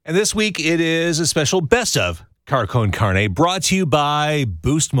And this week, it is a special best of Car Con Carne brought to you by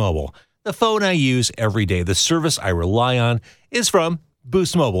Boost Mobile. The phone I use every day, the service I rely on, is from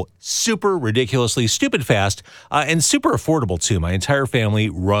Boost Mobile. Super ridiculously stupid fast and super affordable, too. My entire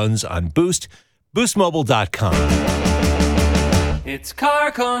family runs on Boost. BoostMobile.com. It's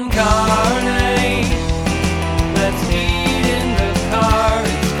Car Con Carne. Let's eat in the car.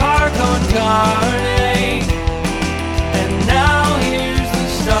 It's Car Con Carne. And now here's the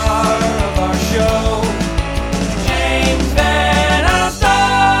star of our show, James Van Alstyne.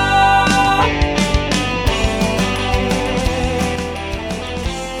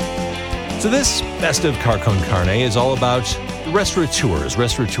 So this best of Car Con Carne is all about the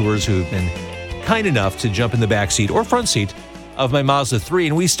restaurateurs who have been kind enough to jump in the back seat or front seat of my Mazda 3.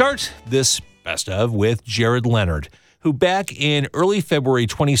 And we start this best of with Jared Leonard, who back in early February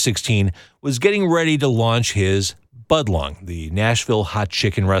 2016 was getting ready to launch his Budlong, the Nashville hot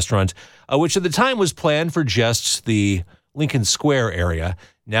chicken restaurant, which at the time was planned for just the Lincoln Square area.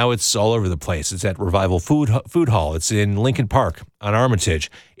 Now it's all over the place. It's at Revival Food Hall. It's in Lincoln Park on Armitage.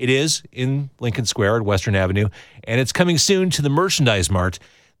 It is in Lincoln Square at Western Avenue, and it's coming soon to the Merchandise Mart.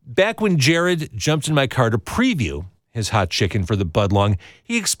 Back when Jared jumped in my car to preview his hot chicken for the Budlong,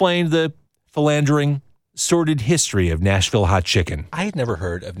 he explained the philandering, sordid history of Nashville hot chicken. I had never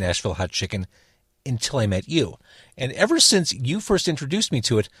heard of Nashville hot chicken until I met you. And ever since you first introduced me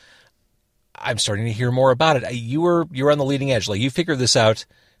to it, I'm starting to hear more about it. You're on the leading edge. Like, you figured this out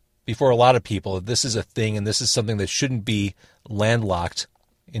before a lot of people, that this is a thing and this is something that shouldn't be landlocked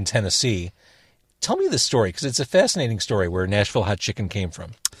in Tennessee. Tell me this story, because it's a fascinating story where Nashville hot chicken came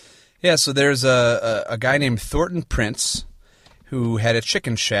from. Yeah, so there's a guy named Thornton Prince who had a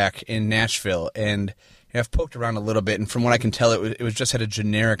chicken shack in Nashville, and I've poked around a little bit, and from what I can tell, it was just had a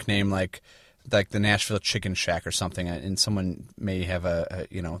generic name like the Nashville Chicken Shack or something, and someone may have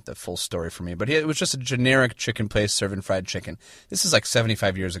the full story for me, but it was just a generic chicken place serving fried chicken. This is like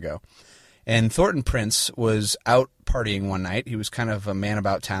 75 years ago. And Thornton Prince was out partying one night. He was kind of a man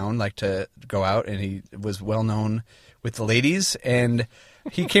about town, liked to go out, and he was well known with the ladies. And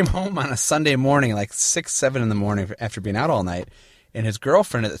he came home on a Sunday morning, like 6, 7 in the morning after being out all night. And his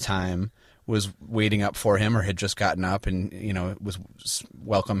girlfriend at the time was waiting up for him, or had just gotten up, and was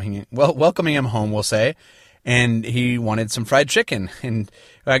welcoming him home, we'll say. And he wanted some fried chicken. And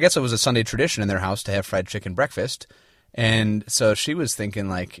I guess it was a Sunday tradition in their house to have fried chicken breakfast. And so she was thinking,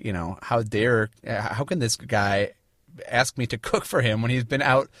 like, how can this guy ask me to cook for him when he's been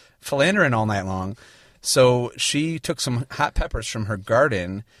out philandering all night long? So she took some hot peppers from her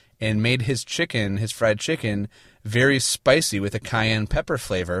garden and made his fried chicken, very spicy with a cayenne pepper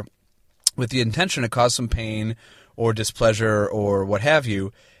flavor, with the intention to cause some pain or displeasure or what have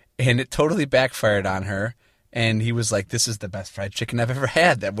you. And it totally backfired on her. And he was like, "This is the best fried chicken I've ever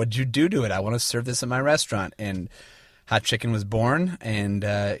had. What'd you do to it? I want to serve this in my restaurant." And hot chicken was born, and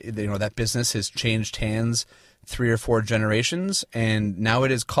that business has changed hands 3 or 4 generations, and now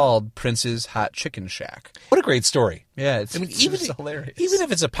it is called Prince's Hot Chicken Shack. What a great story. Yeah, it's hilarious. Even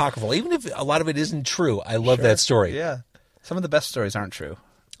if it's apocryphal, even if a lot of it isn't true, I love that story. Yeah. Some of the best stories aren't true.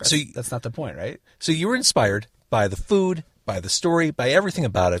 That's not the point, right? So you were inspired by the food, by the story, by everything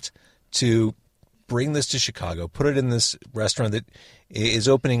about it, to bring this to Chicago, put it in this restaurant that is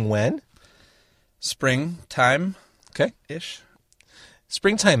opening when? Springtime. Okay. Ish.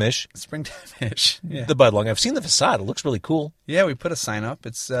 Springtime-ish. Yeah. The Budlong. I've seen the facade. It looks really cool. Yeah, we put a sign up.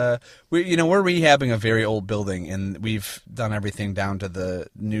 It's we're rehabbing a very old building, and we've done everything down to the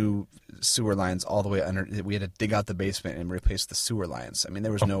new sewer lines all the way under. We had to dig out the basement and replace the sewer lines. I mean,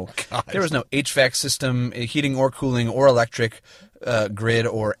 there was no HVAC system, heating or cooling or electric grid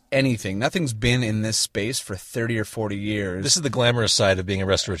or anything. Nothing's been in this space for 30 or 40 years. This is the glamorous side of being a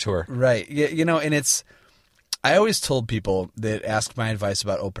restaurateur. Right. Yeah, and it's. I always told people that asked my advice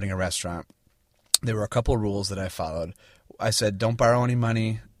about opening a restaurant, there were a couple of rules that I followed. I said, don't borrow any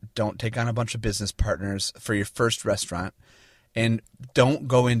money, don't take on a bunch of business partners for your first restaurant, and don't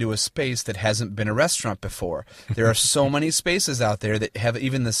go into a space that hasn't been a restaurant before. There are so many spaces out there that have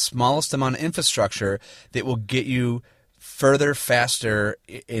even the smallest amount of infrastructure that will get you further, faster,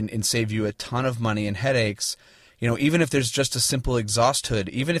 and save you a ton of money and headaches. Even if there's just a simple exhaust hood,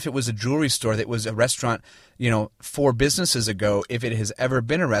 even if it was a jewelry store that was a restaurant, 4 businesses ago, if it has ever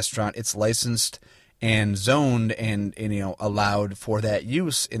been a restaurant, it's licensed and zoned and allowed for that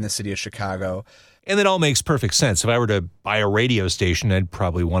use in the city of Chicago. And that all makes perfect sense. If I were to buy a radio station, I'd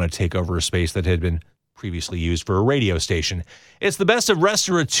probably want to take over a space that had been previously used for a radio station. It's the best of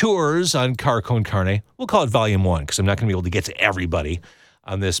restaurateurs on Car Con Carne. We'll call it Volume 1 because I'm not going to be able to get to everybody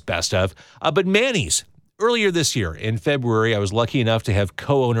on this best of. But Manny's earlier this year, in February, I was lucky enough to have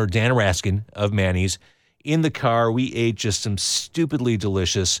co-owner Dan Raskin of Manny's in the car. We ate just some stupidly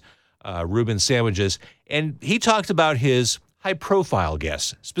delicious Reuben sandwiches, and he talked about his high-profile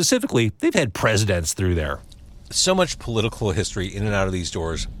guests. Specifically, they've had presidents through there. So much political history in and out of these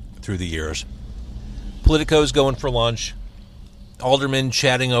doors through the years. Politicos going for lunch, aldermen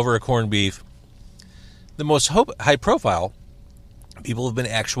chatting over a corned beef. The most high-profile people have been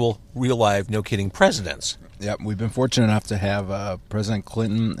actual, real-life, no-kidding presidents. Yep, we've been fortunate enough to have President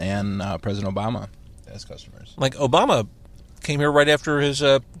Clinton and President Obama as customers. Like Obama came here right after his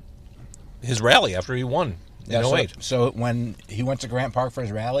rally, after he won in 08. So when he went to Grant Park for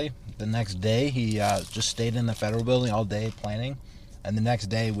his rally, the next day he just stayed in the Federal Building all day planning. And the next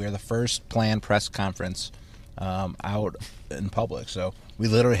day we were the first planned press conference out in public. So we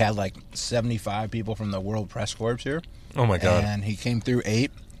literally had like 75 people from the World Press Corps here. Oh, my God. And he came through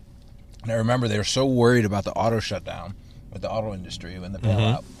 8. And I remember they were so worried about the auto shutdown with the auto industry and the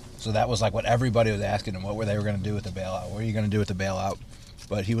bailout. So that was like what everybody was asking him, what were they going to do with the bailout? What are you going to do with the bailout?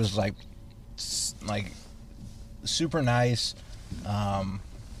 But he was like super nice,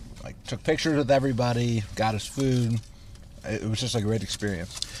 took pictures with everybody, got us food. It was just a great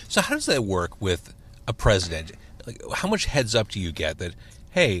experience. So how does that work with a president? Like, how much heads up do you get that,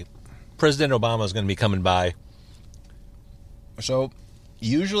 hey, President Obama is going to be coming by? So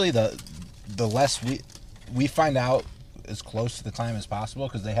usually the less we find out as close to the time as possible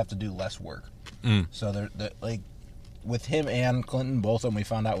because they have to do less work. So they're like with him and Clinton, both of them, we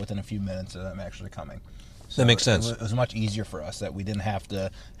found out within a few minutes of them actually coming. So that makes sense. It was much easier for us that we didn't have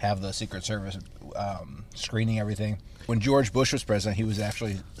to have the Secret Service screening everything. When George Bush was president, he was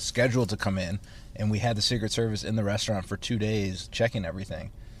actually scheduled to come in, and we had the Secret Service in the restaurant for 2 days checking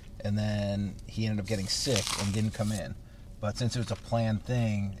everything. And then he ended up getting sick and didn't come in. But since it was a planned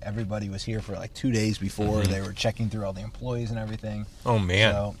thing, everybody was here for like 2 days before. They were checking through all the employees and everything. Oh,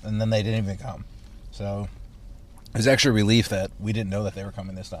 man. So, and then they didn't even come. So it was actually a relief that we didn't know that they were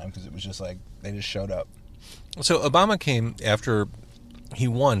coming this time because it was just like they just showed up. So Obama came after he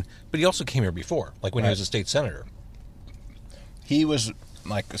won, but he also came here before, like when he was a state senator. He was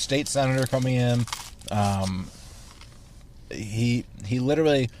like a state senator coming in. He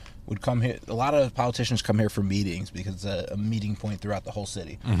literally would come here. A lot of politicians come here for meetings because it's a meeting point throughout the whole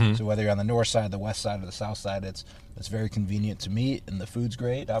city. So whether you're on the north side, the west side, or the south side, it's very convenient to meet, and the food's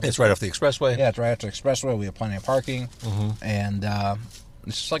great. Obviously. It's right off the expressway. Yeah, it's right off the expressway. We have plenty of parking, and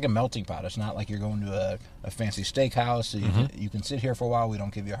it's just like a melting pot. It's not like you're going to a fancy steakhouse. So you can sit here for a while. We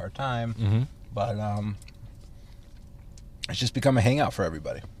don't give you a hard time, but it's just become a hangout for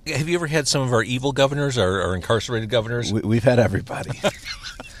everybody. Have you ever had some of our evil governors, our incarcerated governors? We've had everybody.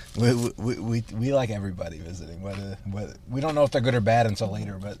 we like everybody visiting. We don't know if they're good or bad until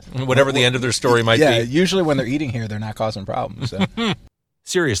later, but whatever the end of their story might be. Yeah, usually when they're eating here, they're not causing problems. So.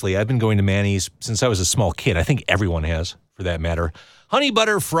 Seriously, I've been going to Manny's since I was a small kid. I think everyone has, for that matter. Honey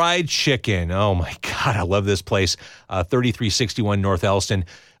Butter Fried Chicken. Oh, my God, I love this place. 3361 North Elston.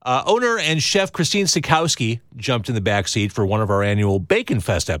 Owner and chef Christine Sikowski jumped in the backseat for one of our annual Bacon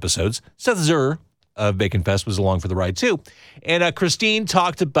Fest episodes. Seth Zur of Bacon Fest was along for the ride, too. And Christine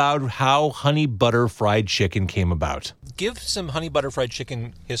talked about how Honey Butter Fried Chicken came about. Give some Honey Butter Fried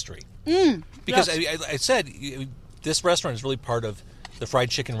Chicken history. Because yes. I said this restaurant is really part of the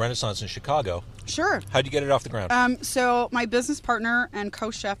fried chicken renaissance in Chicago. Sure. How'd you get it off the ground? So my business partner and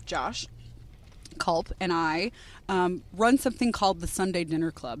co-chef Josh Culp and I run something called the Sunday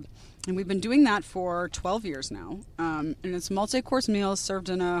Dinner Club. And we've been doing that for 12 years now. And it's multi-course meals served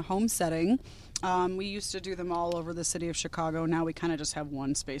in a home setting. We used to do them all over the city of Chicago. Now we kind of just have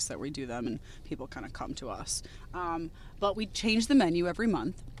one space that we do them, and people kind of come to us. But we change the menu every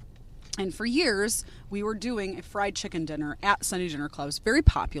month. And for years, we were doing a fried chicken dinner at Sunday Dinner Clubs. Very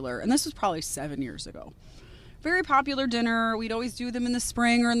popular. And this was probably 7 years ago. Very popular dinner. We'd always do them in the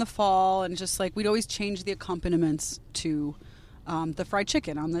spring or in the fall. And just like we'd always change the accompaniments to the fried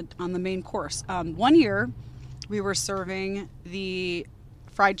chicken on the main course. One year, we were serving the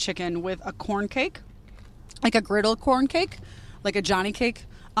fried chicken with a corn cake, like a griddle corn cake, like a Johnny cake.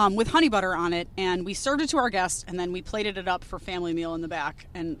 With honey butter on it, and we served it to our guests, and then we plated it up for family meal in the back.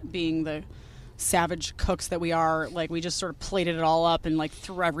 And being the savage cooks that we are, like, we just sort of plated it all up and like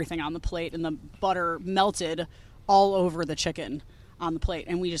threw everything on the plate, and the butter melted all over the chicken on the plate,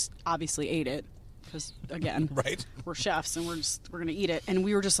 and we just obviously ate it because again, right, we're chefs and we're gonna eat it, and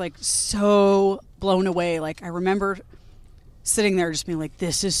we were just like so blown away. Like I remember sitting there just being like,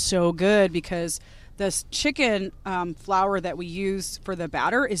 this is so good, because This chicken flour that we use for the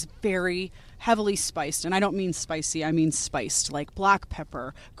batter is very heavily spiced. And I don't mean spicy, I mean spiced, like black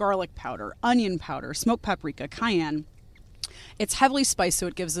pepper, garlic powder, onion powder, smoked paprika, cayenne. It's heavily spiced, so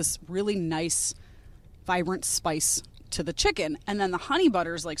it gives this really nice, vibrant spice to the chicken. And then the honey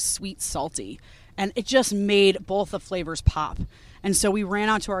butter is like sweet, salty. And it just made both the flavors pop. And so we ran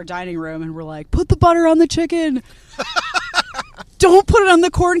out to our dining room and we're like, put the butter on the chicken. Don't put it on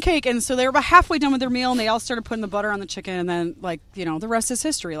the corn cake. And so they were about halfway done with their meal and they all started putting the butter on the chicken. And then, the rest is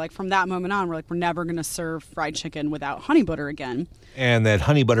history. Like, from that moment on, we're never going to serve fried chicken without honey butter again. And that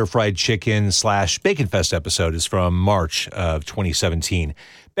honey butter fried chicken / Bacon Fest episode is from March of 2017.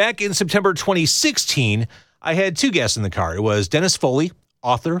 Back in September 2016, I had 2 guests in the car. It was Dennis Foley,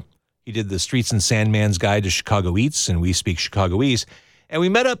 author. He did the Streets and Sandman's Guide to Chicago Eats, and We Speak Chicagoese. And we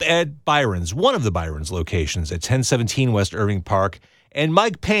met up at Byron's, one of the Byron's locations at 1017 West Irving Park. And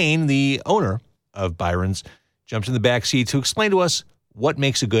Mike Payne, the owner of Byron's, jumped in the back seat to explain to us what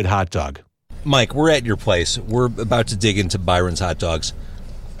makes a good hot dog. Mike, we're at your place. We're about to dig into Byron's hot dogs.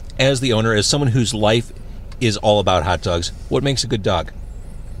 As the owner, as someone whose life is all about hot dogs, what makes a good dog?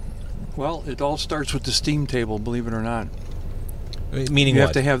 Well, it all starts with the steam table, believe it or not. Meaning you what?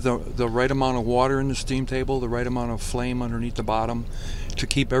 have to have the right amount of water in the steam table, the right amount of flame underneath the bottom to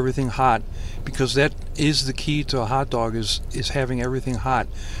keep everything hot, because that is the key to a hot dog is having everything hot.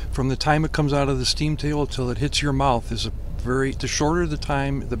 From the time it comes out of the steam table till it hits your mouth is the shorter the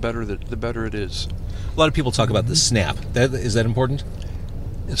time, the better it is. A lot of people talk about the snap. Is that important?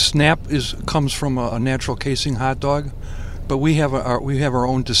 Snap comes from a natural casing hot dog, but we have our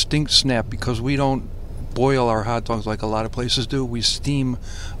own distinct snap because we don't boil our hot dogs like a lot of places do. We steam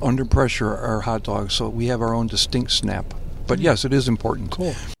under pressure our hot dogs, so we have our own distinct snap. But yes, it is important.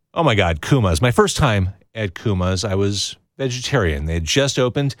 Cool. Oh my God, Kuma's. My first time at Kuma's, I was vegetarian. They had just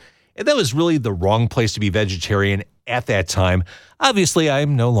opened, and that was really the wrong place to be vegetarian at that time. Obviously,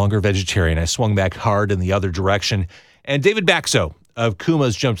 I'm no longer vegetarian. I swung back hard in the other direction, and David Baxo of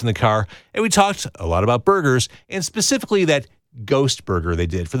Kuma's jumped in the car, and we talked a lot about burgers, and specifically that Ghost burger they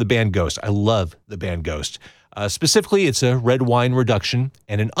did for the band Ghost. I love the band Ghost. Specifically, it's a red wine reduction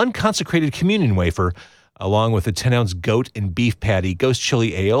and an unconsecrated communion wafer, along with a 10-ounce goat and beef patty, ghost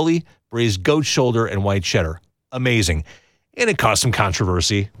chili aioli, braised goat shoulder, and white cheddar. Amazing. And it caused some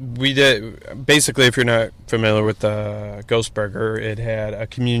controversy. We did, basically, if you're not familiar with the Ghost burger, it had a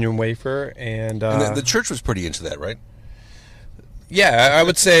communion wafer and the church was pretty into that, right? Yeah, I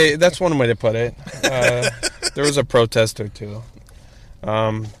would say that's one way to put it. There was a protest or two.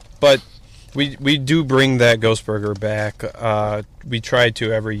 But we do bring that Ghost burger back. We try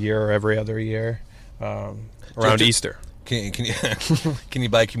to every year or every other year around Easter. Can you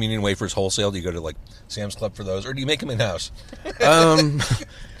buy communion wafers wholesale? Do you go to Sam's Club for those, or do you make them in-house?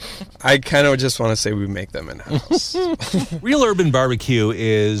 I kind of just want to say we make them in-house. Real Urban Barbecue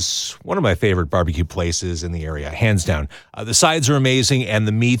is one of my favorite barbecue places in the area, hands down. The sides are amazing and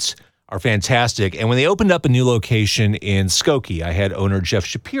the meats are fantastic. And when they opened up a new location in Skokie, I had owner Jeff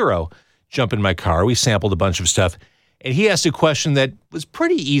Shapiro jump in my car. We sampled a bunch of stuff, and he asked a question that was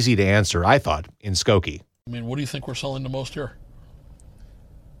pretty easy to answer, I thought, in Skokie. I mean, what do you think we're selling the most here?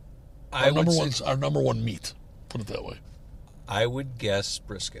 Our number one meat, put it that way. I would guess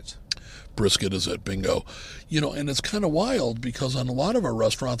brisket. Brisket is it, bingo. And it's kind of wild because on a lot of our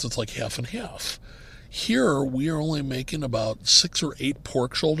restaurants, it's like half and half. Here, we are only making about 6 or 8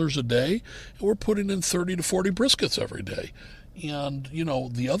 pork shoulders a day, and we're putting in 30 to 40 briskets every day. And,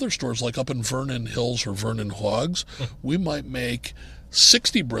 the other stores, like up in Vernon Hills or Vernon Hogs, we might make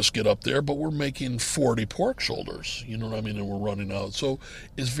 60 brisket up there, but we're making 40 pork shoulders, you know what I mean, and we're running out. So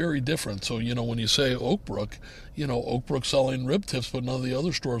it's very different. So, when you say Oak Brook, Oak Brook selling rib tips, but none of the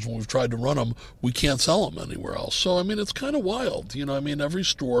other stores, when we've tried to run them, we can't sell them anywhere else. So, it's kind of wild. Every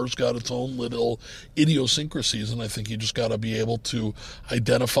store's got its own little idiosyncrasies, and I think you just got to be able to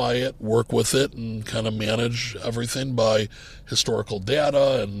identify it, work with it, and kind of manage everything by historical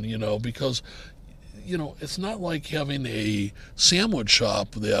data, and, because it's not like having a sandwich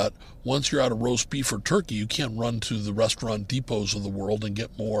shop that once you're out of roast beef or turkey, you can't run to the restaurant depots of the world and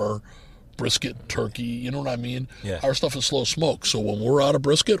get more brisket, turkey, you know what I mean? Yeah. Our stuff is slow smoke. So when we're out of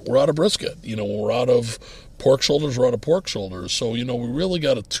brisket, we're out of brisket. When we're out of pork shoulders, we're out of pork shoulders. So, we really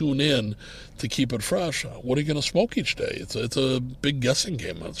got to tune in to keep it fresh. What are you going to smoke each day? It's a big guessing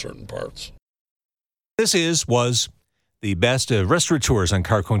game on certain parts. This was the best of restaurateurs on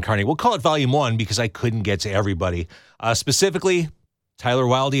Car Con Carne. We'll call it Volume 1 because I couldn't get to everybody. Specifically, Tyler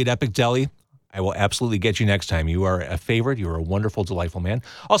Wildy at Epic Deli. I will absolutely get you next time. You are a favorite. You are a wonderful, delightful man.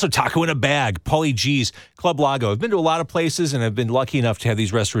 Also, Taco in a Bag, Paulie G's, Club Lago. I've been to a lot of places, and I've been lucky enough to have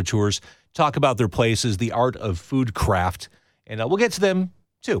these restaurateurs talk about their places, the art of food craft, and we'll get to them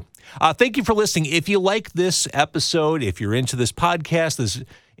too. Thank you for listening. If you like this episode, if you're into this podcast, this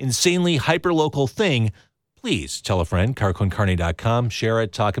insanely hyper-local thing, please tell a friend, carconcarne.com, share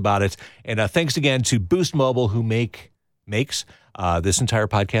it, talk about it. And thanks again to Boost Mobile, who makes this entire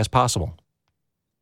podcast possible.